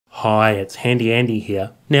Hi, it's Handy Andy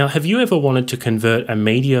here. Now, have you ever wanted to convert a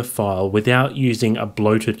media file without using a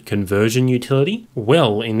bloated conversion utility?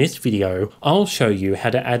 Well, in this video, I'll show you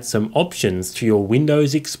how to add some options to your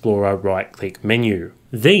Windows Explorer right-click menu.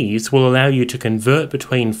 These will allow you to convert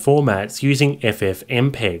between formats using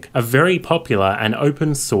FFmpeg, a very popular and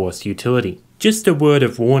open source utility. Just a word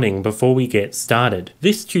of warning before we get started.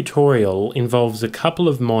 This tutorial involves a couple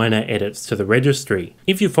of minor edits to the registry.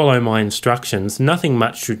 If you follow my instructions, nothing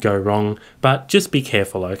much should go wrong, but just be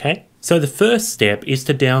careful, okay? So the first step is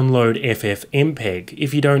to download FFmpeg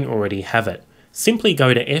if you don't already have it. Simply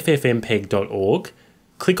go to ffmpeg.org,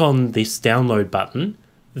 click on this download button,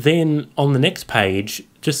 then on the next page,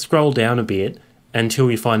 just scroll down a bit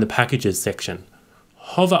until you find the packages section.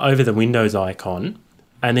 Hover over the Windows icon,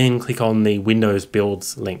 and then click on the Windows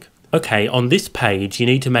Builds link. Okay, on this page you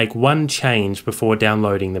need to make one change before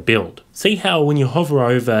downloading the build. See how when you hover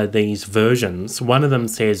over these versions, one of them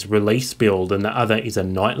says release build and the other is a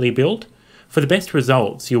nightly build? For the best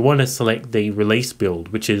results, you'll want to select the release build,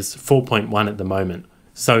 which is 4.1 at the moment.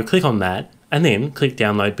 So click on that and then click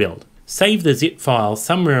download build. Save the zip file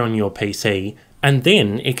somewhere on your PC and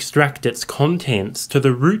then extract its contents to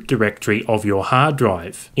the root directory of your hard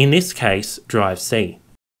drive, in this case, drive C.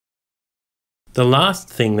 The last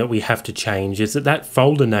thing that we have to change is that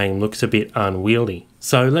folder name looks a bit unwieldy.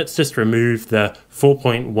 So let's just remove the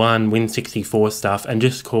 4.1 Win64 stuff and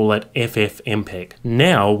just call it FFmpeg.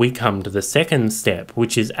 Now we come to the second step,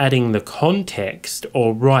 which is adding the context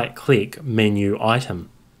or right-click menu item.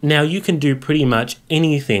 Now you can do pretty much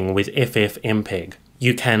anything with FFmpeg.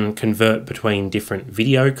 You can convert between different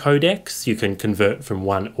video codecs, you can convert from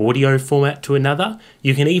one audio format to another,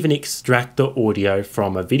 you can even extract the audio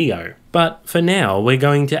from a video. But for now, we're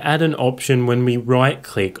going to add an option when we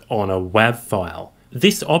right-click on a WAV file.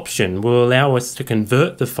 This option will allow us to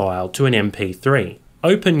convert the file to an MP3.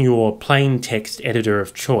 Open your plain text editor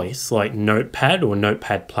of choice like Notepad or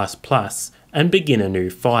Notepad++ and begin a new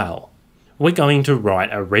file. We're going to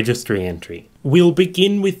write a registry entry. We'll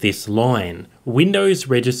begin with this line, Windows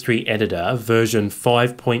Registry Editor version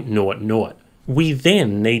 5.00. We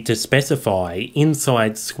then need to specify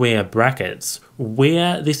inside square brackets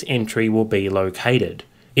where this entry will be located.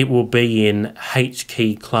 It will be in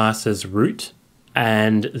HKey classes root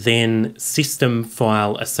and then system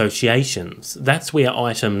file associations. That's where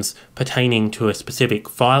items pertaining to a specific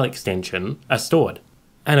file extension are stored.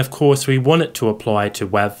 And of course we want it to apply to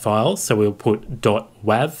WAV files, so we'll put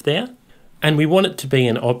 .wav there. And we want it to be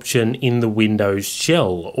an option in the Windows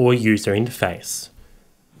shell or user interface.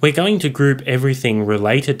 We're going to group everything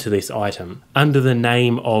related to this item under the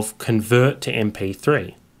name of Convert to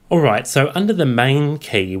MP3. Alright, so under the main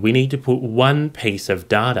key we need to put one piece of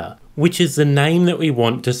data, which is the name that we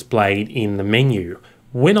want displayed in the menu.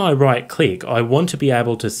 When I right click, I want to be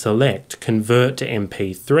able to select Convert to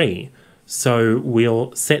MP3. So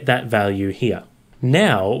we'll set that value here.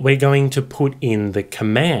 Now we're going to put in the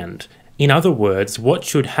command. In other words, what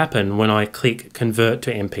should happen when I click Convert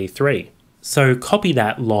to MP3. So copy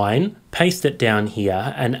that line, paste it down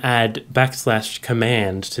here and add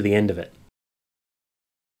 \command to the end of it.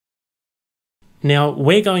 Now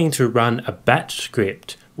we're going to run a batch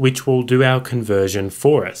script which will do our conversion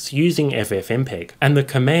for us using FFmpeg. And the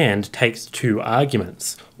command takes two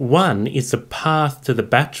arguments. One is the path to the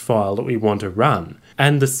batch file that we want to run,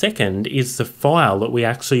 and the second is the file that we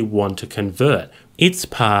actually want to convert. Its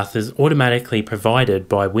path is automatically provided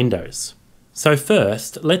by Windows. So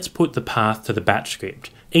first, let's put the path to the batch script,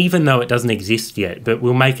 even though it doesn't exist yet, but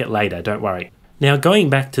we'll make it later, don't worry. Now going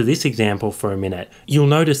back to this example for a minute, you'll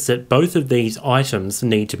notice that both of these items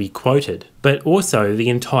need to be quoted, but also the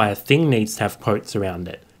entire thing needs to have quotes around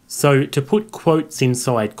it. So to put quotes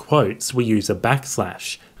inside quotes, we use a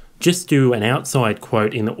 \. Just do an outside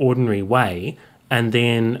quote in the ordinary way, and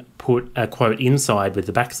then put a quote inside with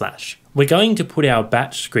the \. We're going to put our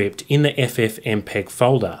batch script in the FFmpeg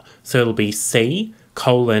folder, so it'll be C:,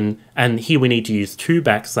 and here we need to use two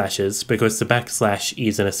backslashes because the \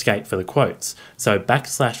 is an escape for the quotes. So \,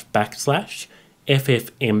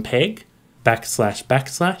 FFmpeg,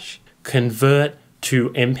 \, convert to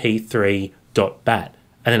mp3.bat,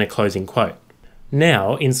 and then a closing quote.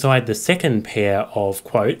 Now, inside the second pair of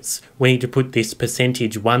quotes, we need to put this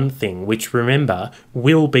 %1 thing, which remember,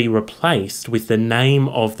 will be replaced with the name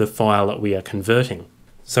of the file that we are converting.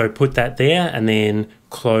 So put that there and then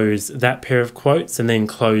close that pair of quotes and then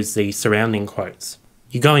close the surrounding quotes.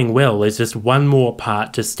 You're going well, there's just one more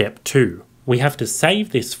part to step 2. We have to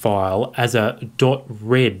save this file as a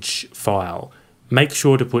 .reg file. Make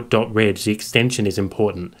sure to put .reg, the extension is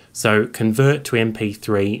important. So convert to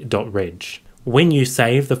mp3.reg. When you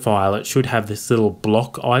save the file, it should have this little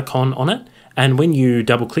block icon on it, and when you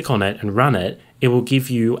double click on it and run it, it will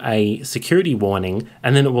give you a security warning,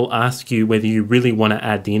 and then it will ask you whether you really want to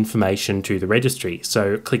add the information to the registry.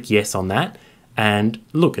 So click yes on that, and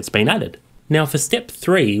look, it's been added. Now for step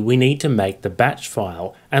 3, we need to make the batch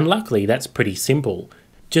file, and luckily that's pretty simple.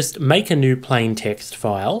 Just make a new plain text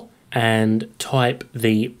file and type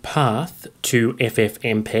the path to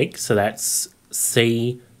FFmpeg, so that's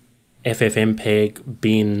C FFmpeg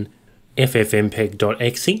bin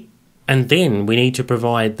FFmpeg.exe, and then we need to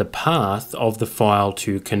provide the path of the file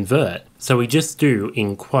to convert. So we just do,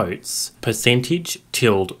 in quotes,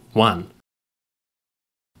 %1.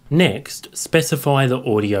 Next, specify the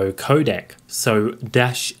audio codec, so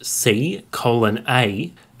 -C:(A),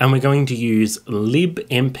 and we're going to use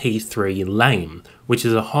libmp3 lame, which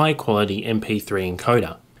is a high quality MP3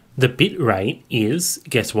 encoder. The bit rate is,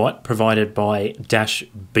 guess what, provided by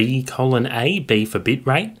 -B:(A), B for bit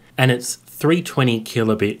rate, and it's 320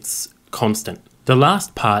 kilobits constant. The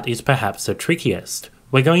last part is perhaps the trickiest.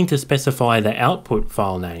 We're going to specify the output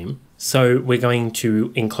file name, so we're going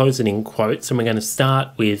to enclose it in quotes, and we're going to start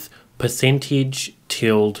with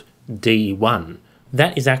 %(D1).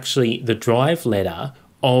 That is actually the drive letter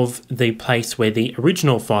of the place where the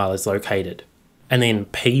original file is located. And then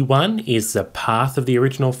P1 is the path of the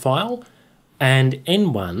original file, and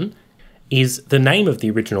N1 is the name of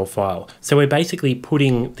the original file. So we're basically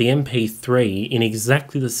putting the MP3 in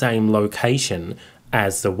exactly the same location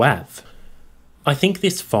as the WAV. I think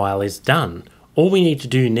this file is done. All we need to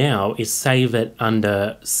do now is save it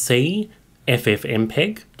under C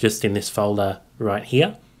FFmpeg, just in this folder right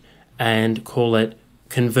here, and call it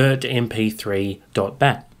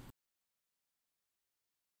convert-mp3.bat.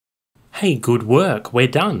 Hey, good work, we're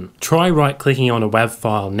done. Try right-clicking on a WAV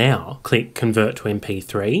file now, click Convert to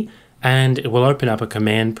MP3, and it will open up a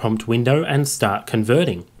command prompt window and start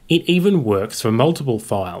converting. It even works for multiple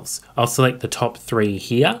files. I'll select the top 3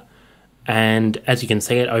 here, and as you can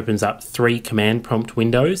see, it opens up 3 command prompt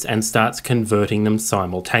windows and starts converting them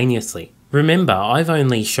simultaneously. Remember, I've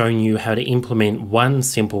only shown you how to implement one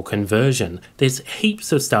simple conversion. There's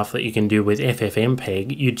heaps of stuff that you can do with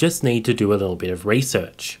FFmpeg, you just need to do a little bit of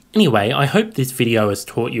research. Anyway, I hope this video has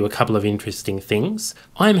taught you a couple of interesting things.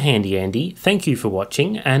 I'm Handy Andy, thank you for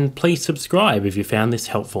watching, and please subscribe if you found this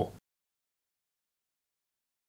helpful.